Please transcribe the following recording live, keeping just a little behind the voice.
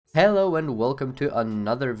Hello and welcome to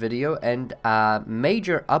another video, and a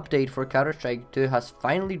major update for Counter-Strike 2 has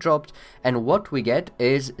finally dropped, and what we get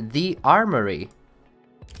is the Armory.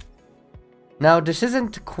 Now this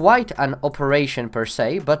isn't quite an operation per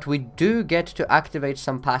se, but we do get to activate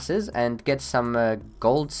some passes and get some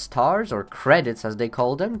gold stars or credits as they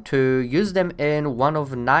call them to use them in one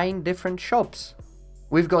of 9 different shops.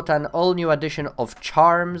 We've got an all-new addition of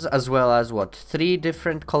charms, as well as, 3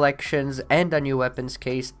 different collections, and a new weapons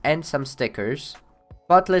case, and some stickers.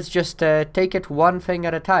 But let's just take it one thing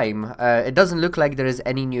at a time. It doesn't look like there is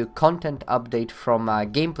any new content update from a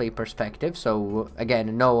gameplay perspective, so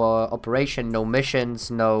again, no operation, no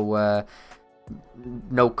missions, no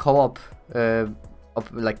co-op,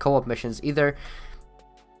 like co-op missions either.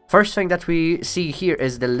 First thing that we see here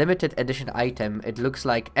is the limited edition item. It looks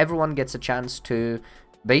like everyone gets a chance to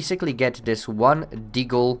basically get this one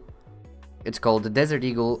deagle. It's called the Desert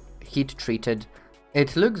Eagle Heat Treated.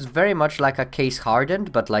 It looks very much like a case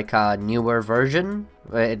hardened, but like a newer version.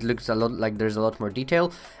 It looks a lot like there's a lot more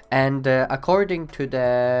detail. And according to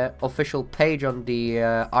the official page on the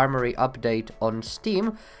Armory update on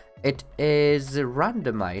Steam, it is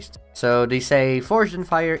randomized. So they say, forged in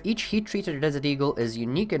fire, each heat-treated Desert Eagle is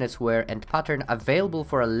unique in its wear and pattern, available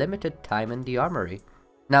for a limited time in the Armory.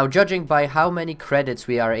 Now, judging by how many credits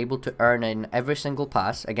we are able to earn in every single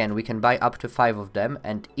pass, again, we can buy up to 5 of them,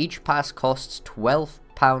 and each pass costs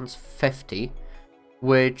 £12.50,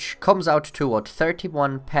 which comes out to,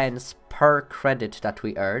 31 pence per credit that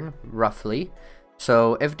we earn, roughly.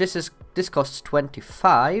 So if this costs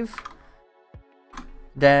 25...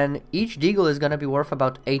 then each deagle is gonna be worth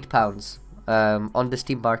about £8 on the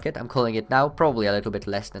Steam market. I'm calling it now, probably a little bit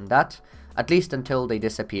less than that, at least until they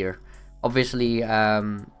disappear. Obviously,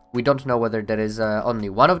 we don't know whether there is only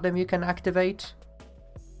one of them you can activate,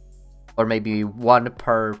 or maybe one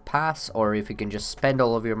per pass, or if you can just spend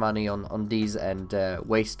all of your money on these and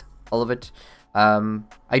waste all of it.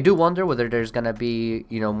 I do wonder whether there's gonna be,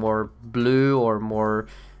 more blue or more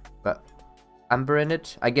amber in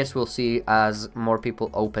it. I guess we'll see as more people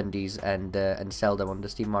open these and sell them on the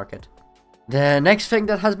Steam market. The next thing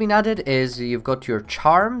that has been added is you've got your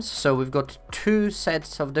charms. So we've got 2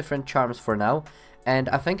 sets of different charms for now, and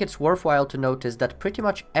I think it's worthwhile to notice that pretty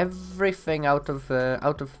much everything out of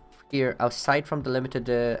here, aside from the limited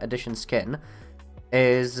edition skin,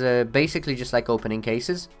 is basically just like opening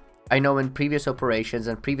cases. I know in previous operations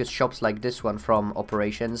and previous shops like this one from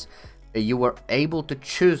Operations, you were able to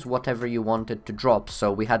choose whatever you wanted to drop.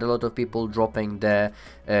 So we had a lot of people dropping the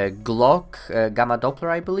Glock Gamma Doppler,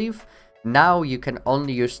 I believe. Now you can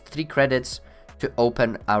only use 3 credits to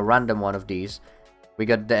open a random one of these. We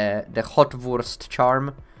got the Hot Wurst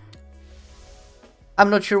charm. I'm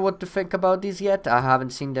not sure what to think about these yet. I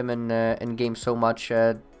haven't seen them in game so much.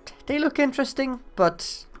 They look interesting,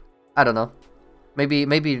 but I don't know.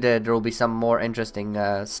 Maybe there will be some more interesting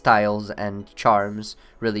styles and charms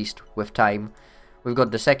released with time. We've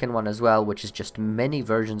got the second one as well, which is just many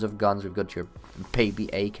versions of guns. We've got your baby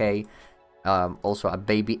AK, also a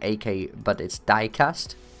baby AK, but it's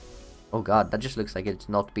die-cast. Oh god, that just looks like it's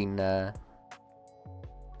not been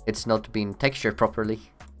textured properly.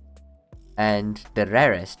 And the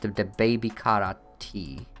rarest, the baby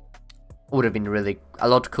Karate, would have been really a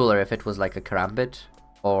lot cooler if it was like a Karambit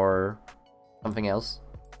or something else.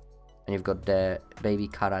 And you've got the baby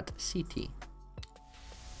Karat CT.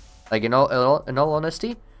 Like in all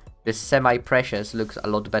honesty, this semi-precious looks a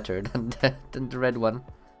lot better than the red one.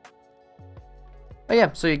 But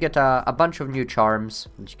yeah, so you get a bunch of new charms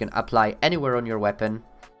that you can apply anywhere on your weapon.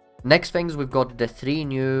 Next things, we've got the 3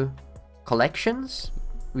 new collections.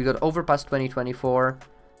 We got Overpass 2024,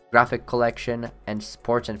 Graphic Collection, and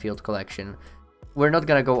Sports and Field Collection. We're not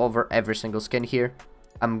gonna go over every single skin here.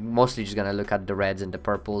 I'm mostly just gonna look at the reds and the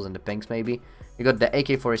purples and the pinks maybe. You got the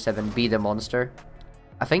AK-47 Be the Monster.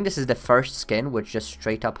 I think this is the first skin which just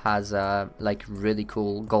straight up has like really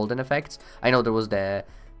cool golden effects. I know there was the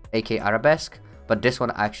AK Arabesque, but this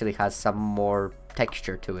one actually has some more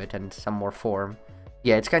texture to it and some more form.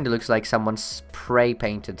 Yeah, it kind of looks like someone spray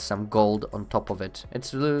painted some gold on top of it.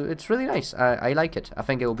 It's really nice. I like it. I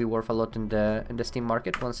think it will be worth a lot in the Steam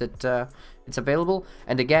market once it's available.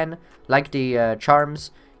 And again, like the charms,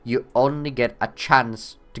 you only get a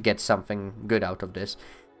chance to get something good out of this.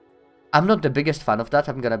 I'm not the biggest fan of that,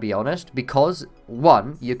 I'm gonna be honest, because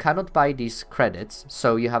 1, you cannot buy these credits,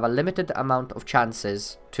 so you have a limited amount of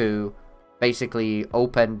chances to basically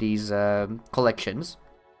open these collections.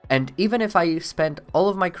 And even if I spent all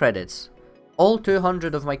of my credits, all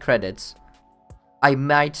 200 of my credits, I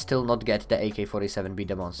might still not get the AK-47 Be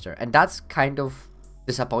the Monster. And that's kind of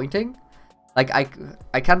disappointing. Like,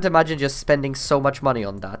 I can't imagine just spending so much money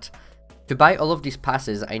on that. To buy all of these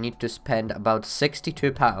passes, I need to spend about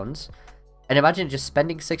 £62. And imagine just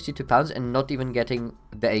spending £62 and not even getting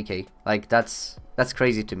the AK. Like, that's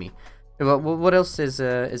crazy to me. What else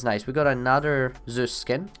is nice? We got another Zeus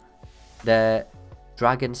skin. The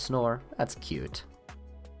Dragon Snore. That's cute.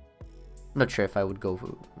 Not sure if I would go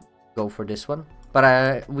for this one.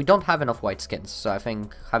 But we don't have enough white skins. So I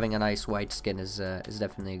think having a nice white skin is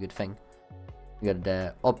definitely a good thing. We got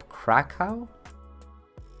the Up Krakow.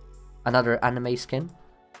 Another anime skin.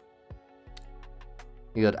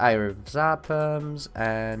 You got Ire Zapums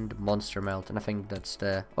and Monster Melt, and I think that's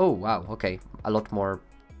the... Oh, wow, okay. A lot more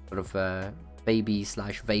sort of baby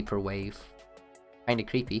slash vaporwave. Kinda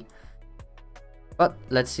creepy. But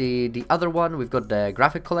let's see the other one. We've got the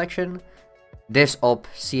graphic collection. This Up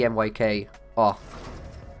CMYK. Oh,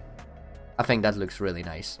 I think that looks really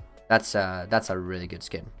nice. That's a really good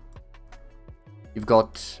skin. You've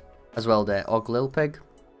got as well the Og Lil Pig.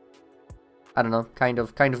 I don't know, kind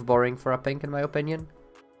of boring for a pink in my opinion.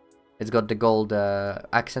 It's got the gold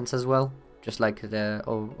accents as well, just like the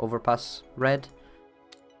Overpass red.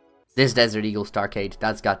 This Desert Eagle Starcade,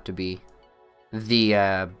 that's got to be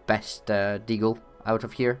the best Deagle out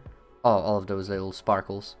of here. Oh, all of those little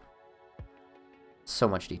sparkles. So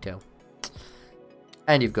much detail.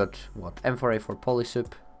 And you've got, what, M4A4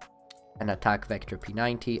 Polysoup, an Attack Vector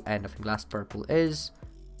P90, and I think last purple is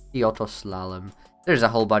the Auto Slalom. There's a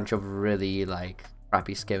whole bunch of really, like,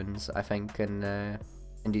 crappy skins, I think, in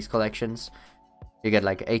these collections. You get,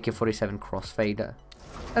 like, AK-47 Crossfade.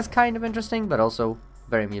 That's kind of interesting, but also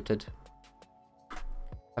very muted.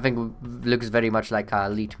 I think looks very much like a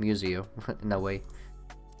Elite Museo, in a way.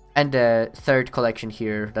 And the third collection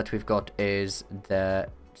here that we've got is the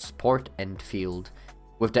Sport Enfield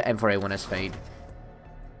with the M4A1S Fade.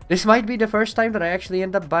 This might be the first time that I actually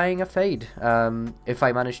end up buying a Fade, if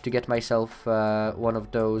I manage to get myself one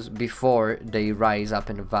of those before they rise up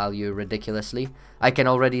in value ridiculously. I can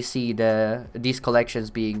already see these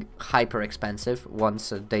collections being hyper expensive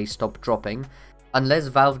once they stop dropping, unless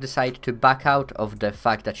Valve decide to back out of the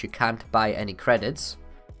fact that you can't buy any credits,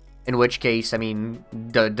 in which case, I mean,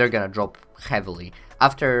 they're gonna drop heavily.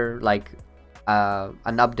 After, like,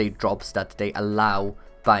 an update drops that they allow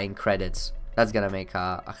buying credits, that's gonna make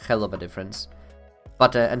a hell of a difference.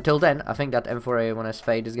 But until then, I think that M4A1S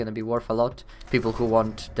Fade is gonna be worth a lot. People who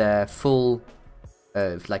want the full,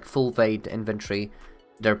 full Fade inventory,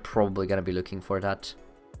 they're probably gonna be looking for that.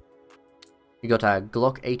 You got a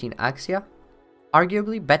Glock 18 Axia,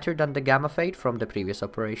 arguably better than the Gamma Fade from the previous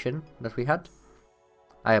operation that we had.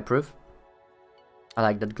 I approve. I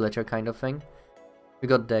like that glitter kind of thing. We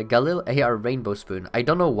got the Galil AR Rainbow Spoon. I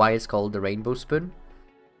don't know why it's called the Rainbow Spoon.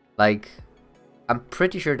 Like, I'm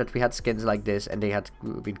pretty sure that we had skins like this and they had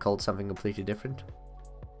been called something completely different.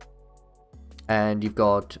 And you've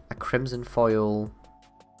got a Crimson Foil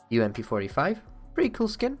UMP45. Pretty cool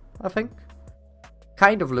skin, I think.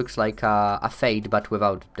 Kind of looks like a Fade, but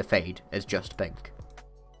without the Fade. It's just pink.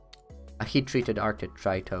 A heat-treated Arctic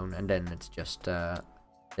Tritone, and then it's just the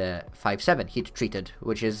 5.7 heat-treated,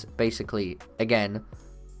 which is basically, again,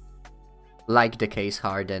 like the case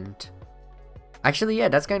hardened. Actually, yeah,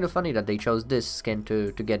 that's kind of funny that they chose this skin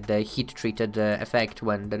to get the heat-treated effect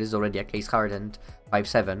when there is already a case-hardened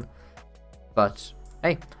 5.7. But,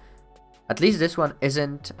 hey, at least this one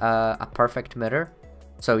isn't a perfect mirror.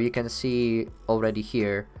 So you can see already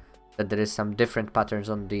here that there is some different patterns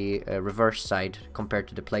on the reverse side compared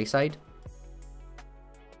to the play side.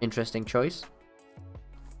 Interesting choice.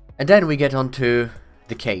 And then we get onto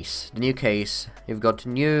the case, the new case. You've got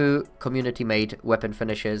new community-made weapon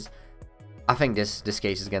finishes. I think this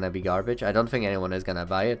case is gonna be garbage. I don't think anyone is gonna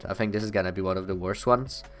buy it. I think this is gonna be one of the worst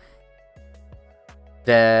ones.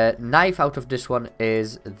 The knife out of this one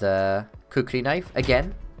is the Kukri knife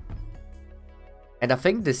again. And I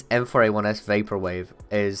think this M4A1S Vaporwave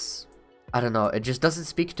is, I don't know, it just doesn't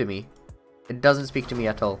speak to me. It doesn't speak to me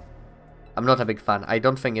at all. I'm not a big fan. I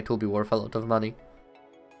don't think it will be worth a lot of money.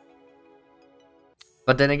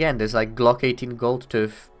 But then again, this like Glock 18 Gold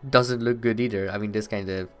Tooth doesn't look good either. I mean, this kind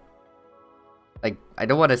of, like, I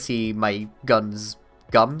don't want to see my gums.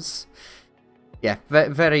 Yeah,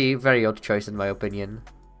 very, very odd choice in my opinion.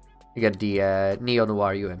 You get the Neo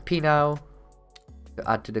Noir UMP now. To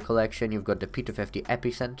add to the collection, you've got the P250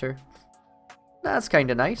 Epicenter. That's kind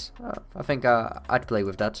of nice. I think I'd play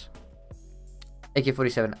with that.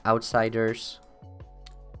 AK-47 Outsiders.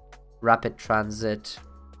 Rapid Transit.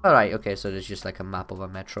 Alright, okay, so there's just like a map of a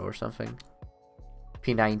metro or something.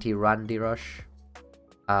 P90 Randy Rush.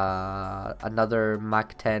 Another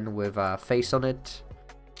Mac 10 with a face on it.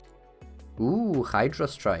 Ooh, Hydra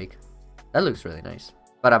Strike. That looks really nice.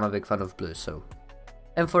 But I'm a big fan of blue, so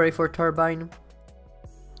M4A4 turbine.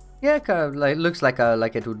 Yeah, kind of like looks like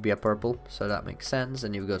it would be a purple, so that makes sense.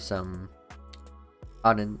 And you've got some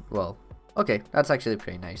well, okay, that's actually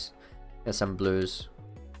pretty nice. There's some blues,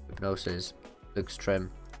 hypnosis, looks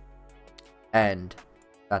trim, and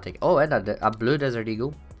static. Oh, and a blue Desert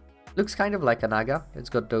Eagle. Looks kind of like a Naga. It's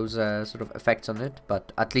got those sort of effects on it,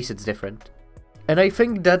 but at least it's different. And I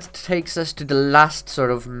think that takes us to the last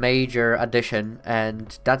sort of major addition,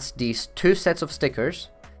 and that's these two sets of stickers.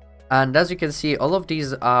 And as you can see, all of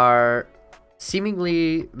these are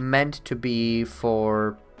seemingly meant to be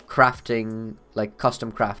for crafting, like custom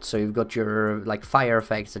crafts. So you've got your like fire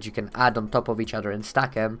effects that you can add on top of each other and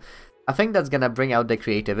stack them. I think that's gonna bring out the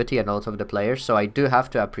creativity in a lot of the players, so I do have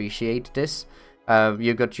to appreciate this.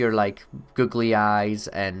 You got your like googly eyes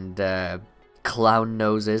and clown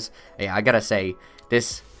noses. Yeah, I gotta say,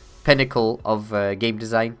 this pinnacle of game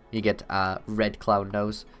design, you get a red clown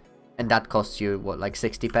nose. And that costs you, what, like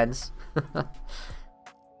 60 pence?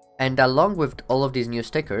 And along with all of these new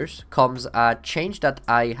stickers comes a change that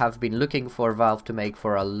I have been looking for Valve to make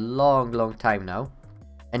for a long time now.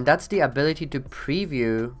 And that's the ability to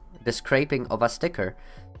preview the scraping of a sticker.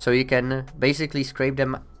 So you can basically scrape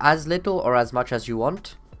them as little or as much as you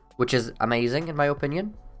want, which is amazing in my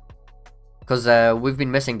opinion. Because we've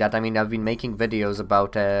been missing that. I mean, I've been making videos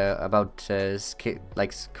about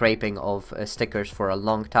like scraping of stickers for a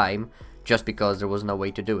long time, just because there was no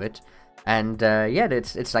way to do it. And yeah,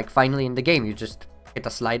 it's like finally in the game. You just hit a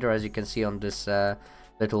slider, as you can see on this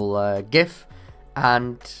little GIF,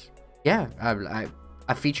 and yeah,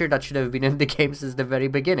 a feature that should have been in the game since the very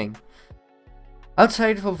beginning.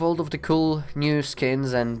 Outside of all of the cool new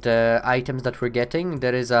skins and items that we're getting,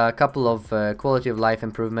 there is a couple of quality of life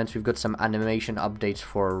improvements. We've got some animation updates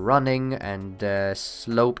for running and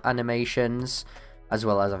slope animations, as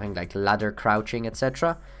well as I think like ladder crouching,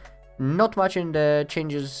 etc. Not much in the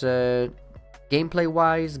changes gameplay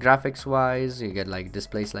wise, graphics wise. You get like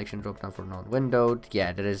display selection drop down for non-windowed.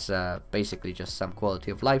 Yeah, there is basically just some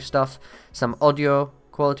quality of life stuff, some audio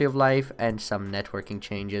quality of life, and some networking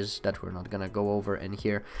changes that we're not gonna go over in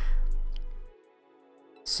here.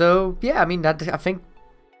 So yeah, I mean, that I think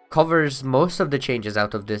covers most of the changes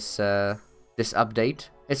out of this this update.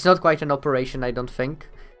 It's not quite an operation, I don't think,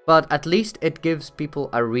 but at least it gives people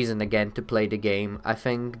a reason again to play the game. I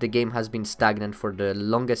think the game has been stagnant for the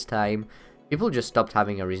longest time. People just stopped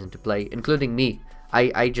having a reason to play, including me.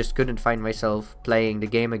 I just couldn't find myself playing the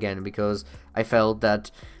game again because I felt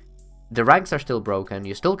that the ranks are still broken,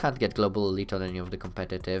 you still can't get global elite on any of the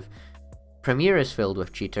competitive, Premier is filled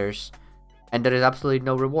with cheaters, and there is absolutely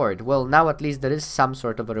no reward. Well, now at least there is some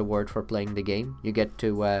sort of a reward for playing the game. You get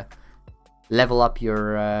to level up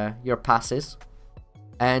your passes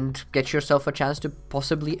and get yourself a chance to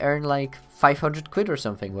possibly earn like 500 quid or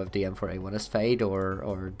something with the M4A1 as Fade,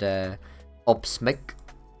 or the Opsmic,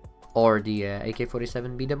 or the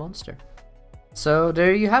AK-47B the Monster. So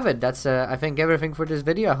there you have it. That's I think everything for this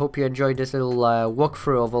video. I hope you enjoyed this little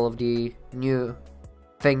walkthrough of all of the new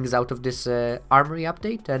things out of this Armory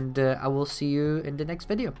update, and I will see you in the next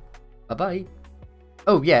video. Bye bye.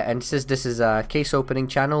 Oh yeah, and since this is a case opening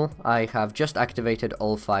channel, I have just activated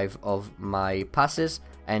all 5 of my passes,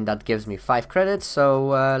 and that gives me 5 credits.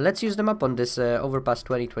 So let's use them up on this Overpass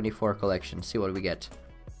 2024 collection. See what we get.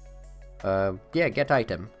 Yeah, get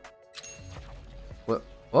item.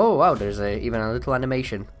 Oh wow, there's even a little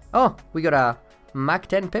animation. Oh, we got a Mach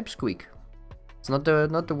 10 Pipsqueak. It's not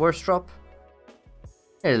the worst drop.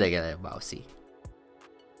 Here, look at it, mousey.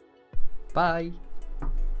 Bye.